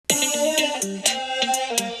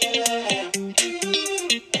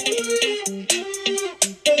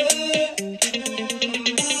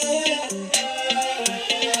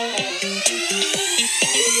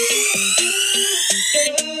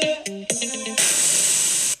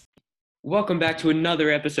Welcome back to another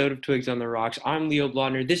episode of Twigs on the Rocks. I'm Leo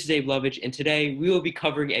Blondner. This is Abe Lovich, and today we will be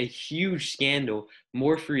covering a huge scandal,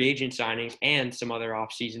 more free agent signings, and some other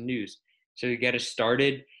offseason news. So to get us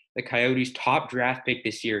started, the Coyotes' top draft pick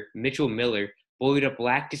this year, Mitchell Miller, bullied a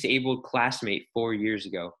black disabled classmate 4 years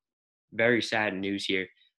ago. Very sad news here.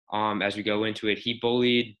 As we go into it, the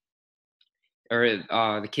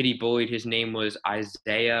kid he bullied, his name was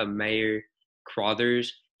Isaiah Mayer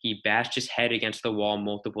Crothers. He bashed his head against the wall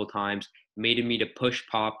multiple times, made him eat a push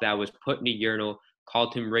pop that was put in a urinal,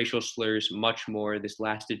 called him racial slurs, much more. This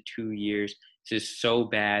lasted 2 years. This is so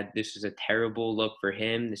bad. This is a terrible look for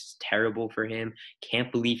him. This is terrible for him.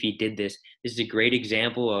 Can't believe he did this. This is a great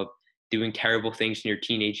example of doing terrible things in your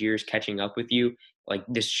teenage years catching up with you. Like,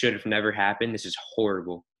 this should have never happened. This is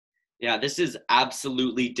horrible. Yeah, this is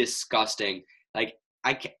absolutely disgusting. Like,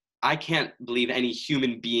 I can't believe any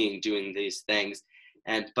human being doing these things.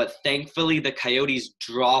 But thankfully the Coyotes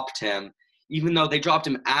dropped him, even though they dropped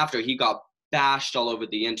him after he got bashed all over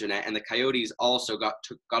the internet, and the Coyotes also got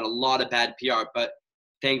a lot of bad PR. But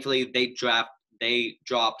thankfully they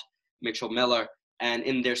dropped Mitchell Miller, and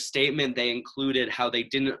in their statement they included how they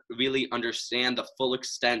didn't really understand the full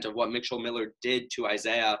extent of what Mitchell Miller did to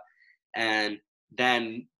Isaiah, and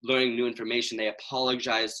then learning new information, they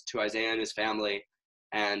apologized to Isaiah and his family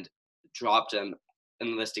and dropped him,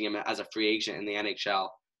 enlisting him as a free agent in the NHL.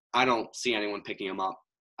 I don't see anyone picking him up.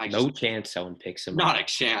 No chance someone picks him up. Not a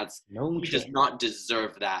chance. No He chance. does not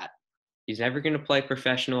deserve that. He's never going to play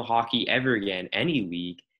professional hockey ever again, any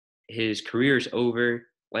league. His career's over,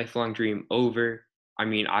 lifelong dream over. I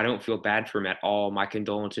mean, I don't feel bad for him at all. My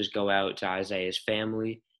condolences go out to Isaiah's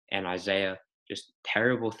family and Isaiah. Just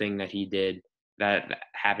terrible thing that he did that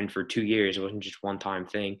happened for 2 years. It wasn't just one-time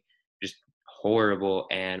thing. Just horrible,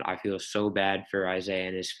 and I feel so bad for Isaiah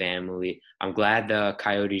and his family. I'm glad the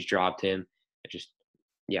Coyotes dropped him.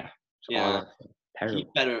 Yeah. Terrible.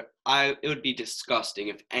 It would be disgusting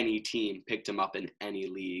if any team picked him up in any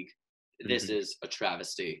league. This is a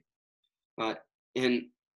travesty. But in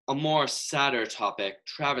a more sadder topic,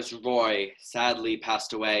 Travis Roy sadly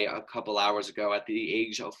passed away a couple hours ago at the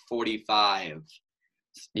age of 45.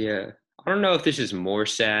 Yeah. I don't know if this is more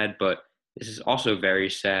sad, but this is also very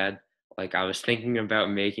sad. Like, I was thinking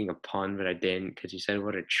about making a pun, but I didn't because you said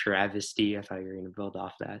what a travesty. I thought you were going to build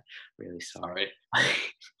off that. Really sorry.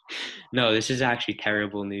 No, this is actually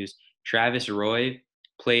terrible news. Travis Roy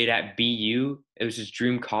played at BU. It was his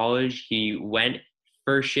dream college. He went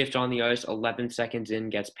first shift on the ice, 11 seconds in,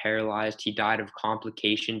 gets paralyzed. He died of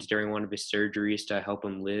complications during one of his surgeries to help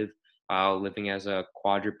him live, living as a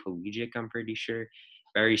quadriplegic, I'm pretty sure.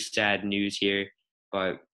 Very sad news here.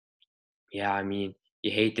 But, yeah, I mean, you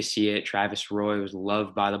hate to see it. Travis Roy was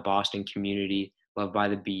loved by the Boston community, loved by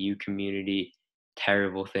the BU community.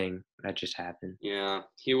 Terrible thing that just happened. Yeah,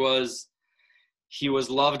 he was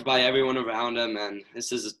loved by everyone around him, and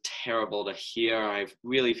this is terrible to hear. I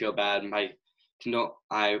really feel bad.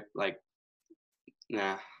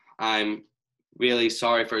 I'm really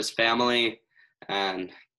sorry for his family, and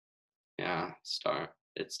yeah,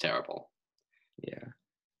 it's terrible. Yeah.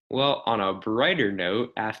 Well, on a brighter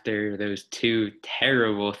note, after those two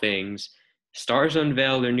terrible things, Stars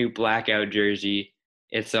unveiled their new blackout jersey.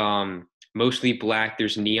 It's mostly black.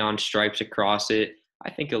 There's neon stripes across it. I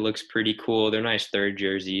think it looks pretty cool. They're nice third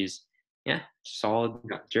jerseys. Yeah, solid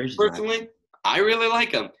jerseys. Personally, I really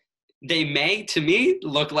like them. They may, to me,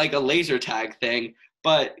 look like a laser tag thing,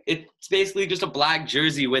 but it's basically just a black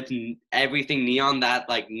jersey with everything neon that,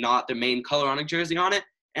 like, not the main color on a jersey on it.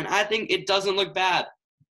 And I think it doesn't look bad.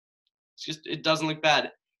 It doesn't look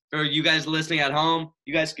bad. For you guys listening at home,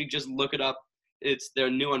 you guys could just look it up. It's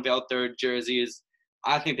their new unveiled third jerseys.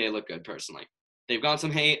 I think they look good, personally. They've got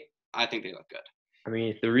some hate. I think they look good. I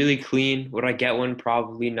mean, they're really clean. Would I get one?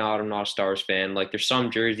 Probably not. I'm not a Stars fan. Like, there's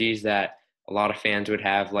some jerseys that a lot of fans would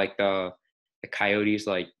have, like the Coyotes,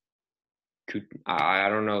 like, I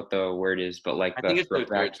don't know what the word is, but like I think it's their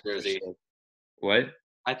third jersey. What?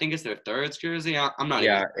 I think it's their third jersey. I'm not.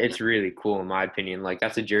 Yeah, it's really cool in my opinion. Like,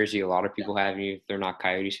 that's a jersey a lot of people have, even if they're not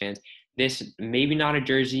Coyotes fans. This maybe not a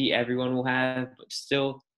jersey everyone will have, but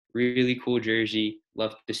still really cool jersey.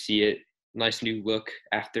 Love to see it. Nice new look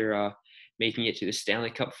after making it to the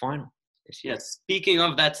Stanley Cup final this year. Yeah, speaking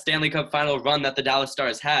of that Stanley Cup final run that the Dallas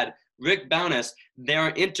Stars had, Rick Bowness,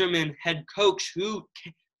 their interim head coach, who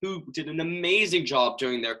did an amazing job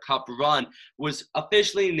during their cup run, was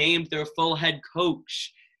officially named their full head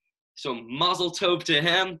coach. So mazel tov to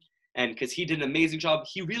him, and because he did an amazing job.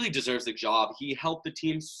 He really deserves the job. He helped the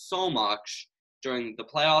team so much during the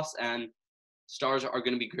playoffs, and Stars are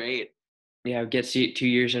going to be great. Yeah, we get to see it 2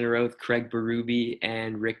 years in a row with Craig Berube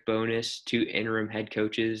and Rick Bowness, two interim head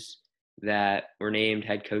coaches. that were named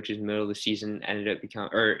head coaches in the middle of the season in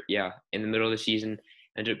the middle of the season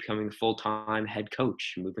ended up becoming full-time head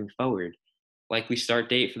coach moving forward. Likely start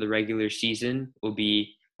date for the regular season will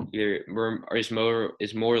be is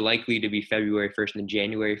more likely to be February 1st than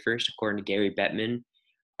January 1st, according to Gary Bettman.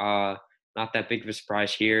 Uh, Not that big of a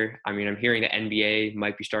surprise here. I mean, I'm hearing the NBA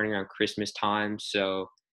might be starting around Christmas time, so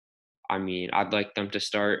I mean, I'd like them to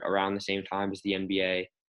start around the same time as the NBA,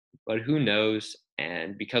 but who knows?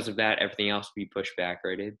 And because of that, everything else will be pushed back,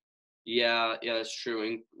 right, Abe? Yeah, that's true.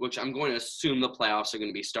 And which I'm going to assume the playoffs are going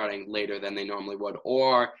to be starting later than they normally would,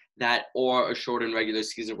 or a shortened regular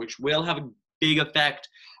season, which will have a big effect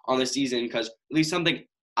on the season. Because at least something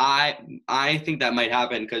I think that might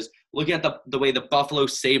happen. Because looking at the way the Buffalo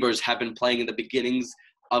Sabres have been playing in the beginnings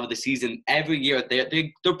of the season, every year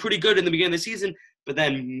they're pretty good in the beginning of the season, but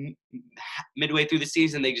then midway through the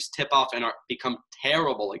season they just tip off and become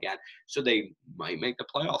terrible again. So they might make the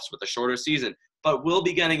playoffs with a shorter season. But we'll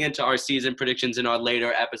be getting into our season predictions in our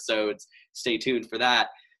later episodes. Stay tuned for that.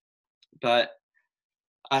 But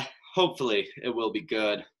hopefully it will be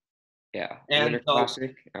good. Yeah, And Winter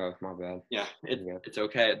Classic. Oh, my bad. yeah, Yeah. it's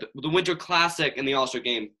okay. The Winter Classic and the All-Star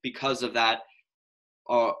Game, because of that,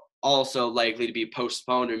 are also likely to be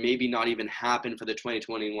postponed or maybe not even happen for the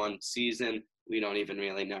 2021 season. We don't even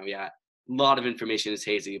really know yet. A lot of information is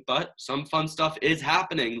hazy, but some fun stuff is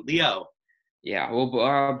happening. Leo. Yeah,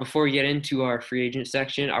 well, before we get into our free agent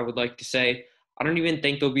section, I would like to say I don't even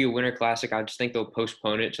think there'll be a Winter Classic. I just think they'll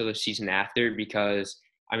postpone it to the season after because,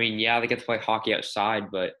 I mean, yeah, they get to play hockey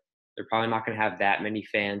outside, but they're probably not going to have that many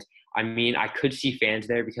fans. I mean, I could see fans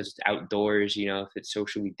there because it's outdoors, if it's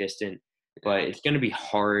socially distant, but it's going to be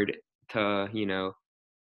hard to,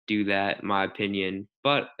 do that, in my opinion.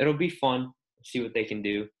 But it'll be fun. See what they can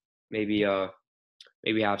do. Maybe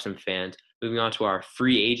have some fans. Moving on to our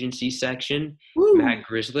free agency section, Woo! Matt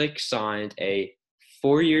Grzelcyk signed a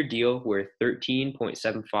 4-year deal worth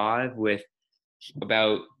 13.75 with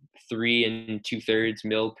about 3 2/3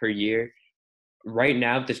 mil per year. Right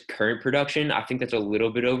now, with this current production, I think that's a little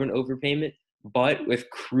bit over an overpayment. But with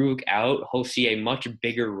Krug out, he'll see a much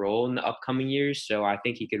bigger role in the upcoming years. So I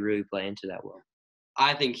think he could really play into that well.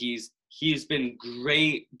 I think he's been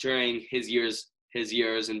great during his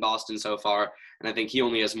years in Boston so far, and I think he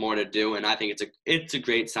only has more to do. And I think it's a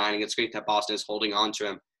great signing. It's great that Boston is holding on to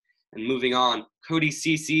him. And moving on, Cody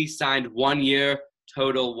Ceci signed 1 year,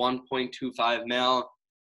 total 1.25 mil.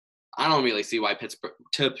 I don't really see why Pittsburgh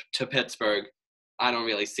to Pittsburgh. I don't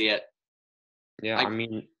really see it. Yeah, I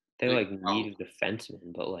mean, they No. need a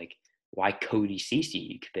defenseman, but why Cody Ceci?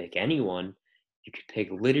 You could pick anyone. You could pick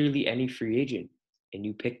literally any free agent, and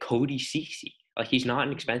you pick Cody Ceci. He's not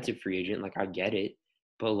an expensive free agent. I get it,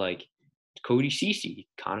 but Cody Ceci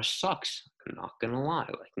kind of sucks. I'm not gonna lie.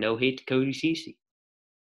 No hate to Cody Ceci,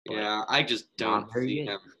 but Yeah, I just don't not very see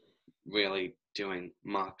good. him really doing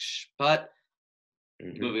much. But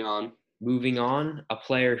Hmm. moving on. Moving on, a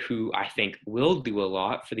player who I think will do a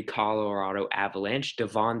lot for the Colorado Avalanche,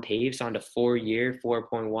 Devon Toews, signed a 4-year,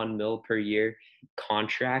 4.1 mil per year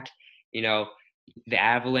contract. You know, the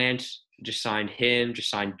Avalanche just signed him,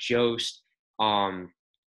 just signed Jost.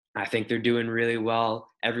 I think they're doing really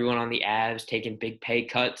well. Everyone on the Avs taking big pay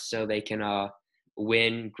cuts so they can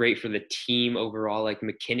win. Great for the team overall.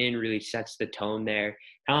 McKinnon really sets the tone there,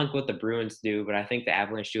 kind of like what the Bruins do. But I think the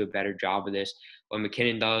Avalanche do a better job of this. What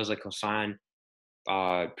McKinnon does, he'll sign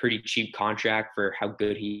pretty cheap contract for how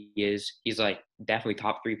good he is. He's definitely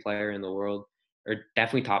top 3 player in the world, or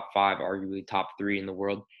definitely top 5, arguably top 3 in the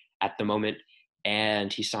world at the moment.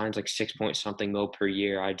 And he signs 6 point something mil per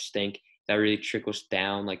year. I just think that really trickles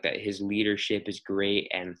down, that his leadership is great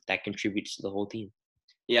and that contributes to the whole team.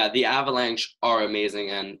 Yeah, the Avalanche are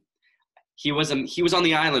amazing, and he was on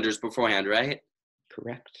the Islanders beforehand, right?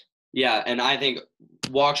 Correct. Yeah, and I think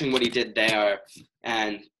watching what he did there,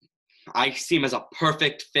 and I see him as a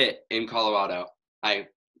perfect fit in Colorado. I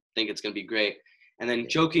think it's going to be great. And then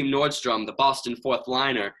Joakim Nordstrom, the Boston fourth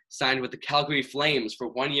liner, signed with the Calgary Flames for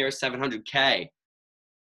 1 year, $700K. Yeah.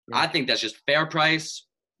 I think that's just fair price,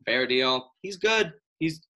 fair deal. He's good.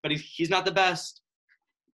 But he's not the best.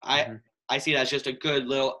 I see that as just a good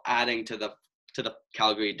little adding to the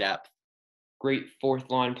Calgary depth. Great fourth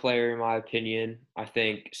line player in my opinion. I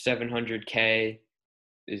think 700K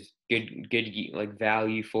is good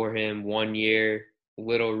value for him. 1 year,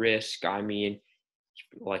 little risk. I mean,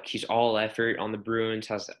 he's all effort on the Bruins,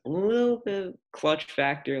 has a little bit of clutch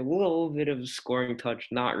factor, a little bit of scoring touch.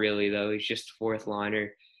 Not really though. He's just fourth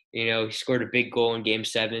liner. He scored a big goal in Game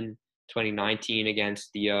 7, 2019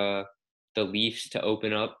 against the Leafs to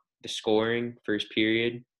open up the scoring first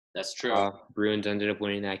period. That's true. Bruins ended up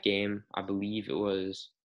winning that game. I believe it was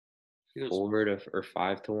He was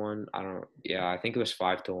 5-1. I don't. Yeah, I think it was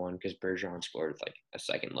 5-1 because Bergeron scored like a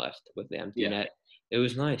second left with the empty yeah. net. It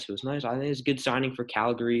was nice. It was nice. I think it's a good signing for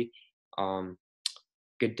Calgary. Um,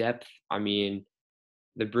 Good depth. I mean,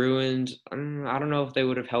 the Bruins. I don't know if they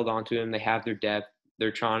would have held on to him. They have their depth.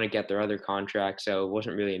 They're trying to get their other contract, so it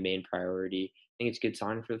wasn't really a main priority. I think it's a good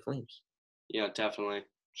signing for the Flames. Yeah, definitely.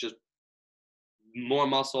 Just more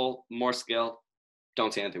muscle, more skill.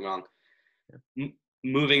 Don't say anything wrong. M-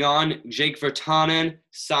 Moving on, Jake Virtanen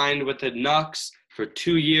signed with the Nucks for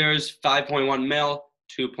 2 years, 5.1 mil,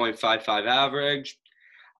 2.55 average.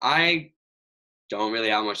 I don't really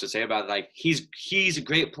have much to say about it. Like he's a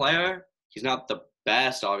great player. He's not the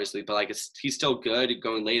best, obviously, but like he's still good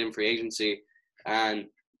going late in free agency, and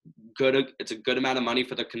good. It's a good amount of money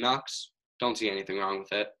for the Canucks. Don't see anything wrong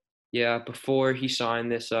with it. Yeah, before he signed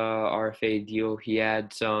this RFA deal, he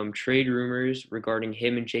had some trade rumors regarding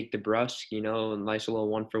him and Jake DeBrusk. A nice little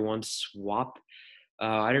one-for-one swap.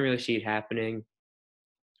 I didn't really see it happening.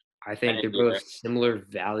 I I think they're didn't both either. similar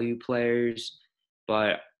value players,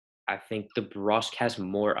 but I think DeBrusk has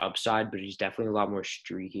more upside, but he's definitely a lot more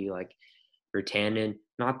streaky. Like Virtanen,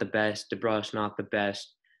 not the best. DeBrusk, not the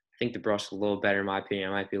best. I think DeBrusk a little better in my opinion.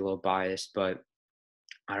 I might be a little biased, but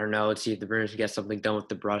I don't know. Let's see if the Bruins can get something done with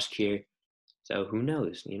DeBrusk here. So who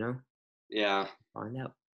knows? Yeah, Find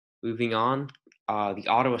out. Moving on, the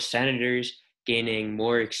Ottawa Senators gaining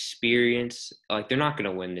more experience. Like they're not going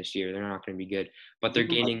to win this year. They're not going to be good, but they're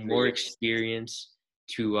gaining more agreed. experience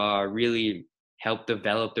to really help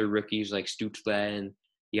develop their rookies like Stutzle and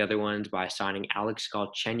the other ones by signing Alex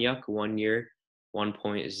Galchenyuk 1 year,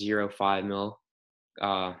 1.05 mil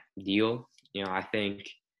deal. I think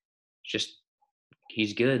just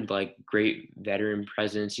he's good, like great veteran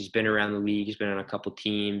presence. He's been around the league. He's been on a couple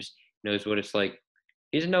teams. Knows what it's like.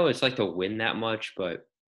 He doesn't know what it's like to win that much, but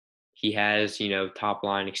he has, top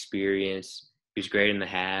line experience. He was great in the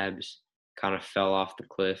Habs. Kind of fell off the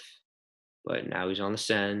cliff, but now he's on the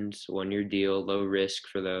Sens. 1 year deal, low risk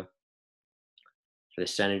for the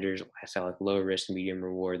Senators. I said like low risk, medium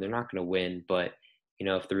reward. They're not going to win, but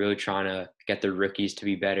if they're really trying to get their rookies to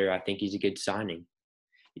be better, I think he's a good signing.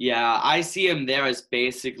 Yeah, I see him there as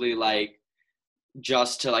basically like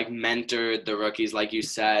just to like mentor the rookies, like you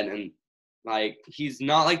said, and like he's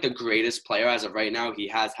not like the greatest player as of right now. He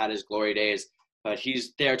has had his glory days, but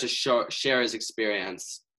he's there to share his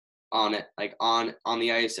experience on it, like on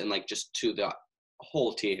the ice, and like just to the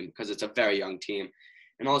whole team because it's a very young team.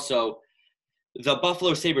 And also, the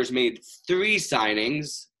Buffalo Sabres made 3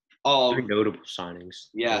 signings. Very All notable signings.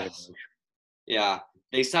 Quite a yes, bunch. yeah.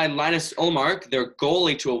 They signed Linus Ulmark, their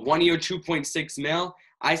goalie, to a 1 year, 2.6 mil.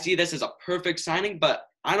 I see this as a perfect signing, but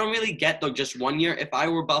I don't really get the just 1 year. If I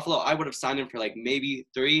were Buffalo, I would have signed him for like maybe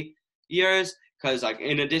 3 years. Because like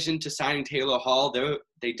in addition to signing Taylor Hall,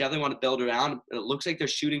 they definitely want to build around. It looks like they're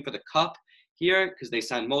shooting for the cup here because they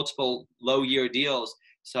signed multiple low year deals.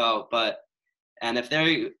 So, but and if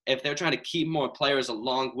they're trying to keep more players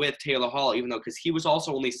along with Taylor Hall, even though because he was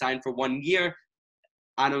also only signed for 1 year,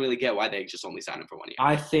 I don't really get why they just only signed him for 1 year.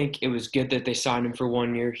 I think it was good that they signed him for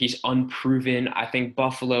 1 year. He's unproven. I think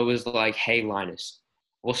Buffalo was like, hey, Linus,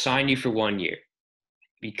 we'll sign you for 1 year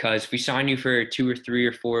because if we sign you for 2 or 3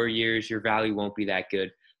 or 4 years, your value won't be that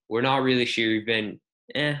good. We're not really sure. You've been,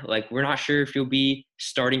 we're not sure if you'll be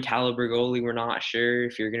starting caliber goalie. We're not sure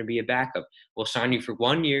if you're going to be a backup. We'll sign you for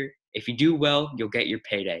 1 year. If you do well, you'll get your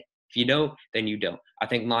payday. If you don't, then you don't. I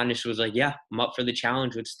think Linus was like, yeah, I'm up for the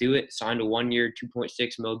challenge. Let's do it. Signed a 1 year,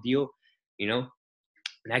 2.6 mil deal.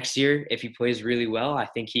 Next year, if he plays really well, I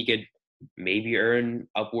think he could maybe earn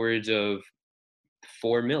upwards of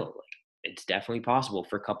 4 mil. Like, it's definitely possible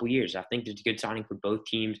for a couple years. I think it's a good signing for both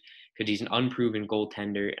teams because he's an unproven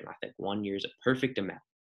goaltender, and I think 1 year is a perfect amount.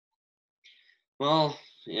 Well,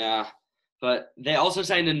 yeah. But they also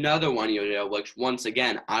signed another 1 year deal, which once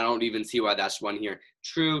again, I don't even see why that's 1 year.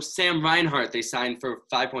 True, Sam Reinhart they signed for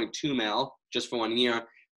 5.2 mil just for 1 year.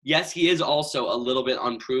 Yes, he is also a little bit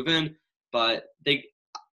unproven, but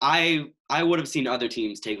I would have seen other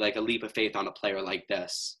teams take like a leap of faith on a player like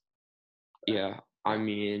this. Yeah, I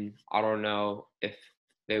mean, I don't know if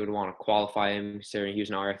they would want to qualify him considering he was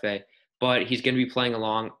an RFA, but he's going to be playing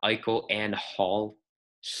along Eichel and Hall.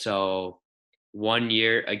 So 1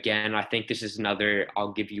 year, again, I think this is another,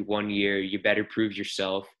 I'll give you 1 year. You better prove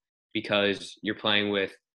yourself because you're playing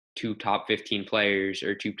with 2 top 15 players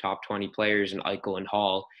or 2 top 20 players in Eichel and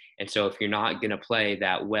Hall. And so if you're not going to play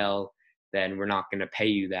that well, then we're not going to pay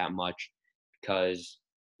you that much because,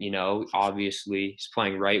 obviously he's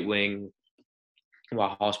playing right wing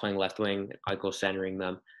while Hall's playing left wing, Eichel centering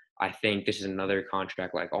them. I think this is another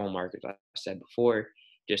contract like Allmark, as I said before.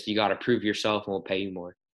 Just you got to prove yourself, and we'll pay you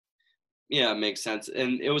more. Yeah, it makes sense.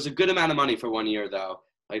 And it was a good amount of money for 1 year, though.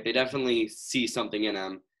 Like, they definitely see something in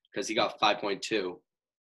him because he got 5.2.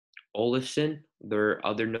 Olafson, their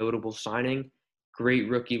other notable signing, great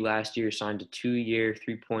rookie last year, signed a 2 year,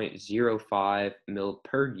 3.05 mil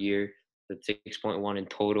per year, that's 6.1 in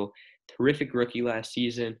total. Terrific rookie last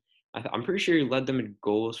season. I'm pretty sure he led them in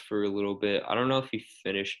goals for a little bit. I don't know if he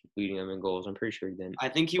finished leading them in goals. I'm pretty sure he didn't. I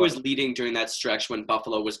think he But was leading during that stretch when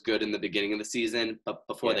Buffalo was good in the beginning of the season, but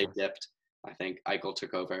before they yeah, dipped, I think Eichel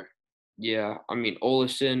took over. yeah. I mean,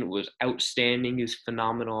 Olafson was outstanding. He was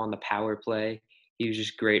phenomenal on the power play. He was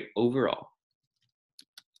just great overall.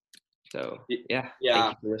 So yeah, thank Yeah.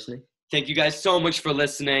 you for listening. Thank you guys so much for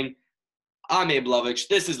listening. I'm Abe Lovich.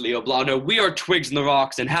 This is Leo Blano. We are Twigs in the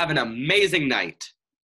Rocks, and have an amazing night.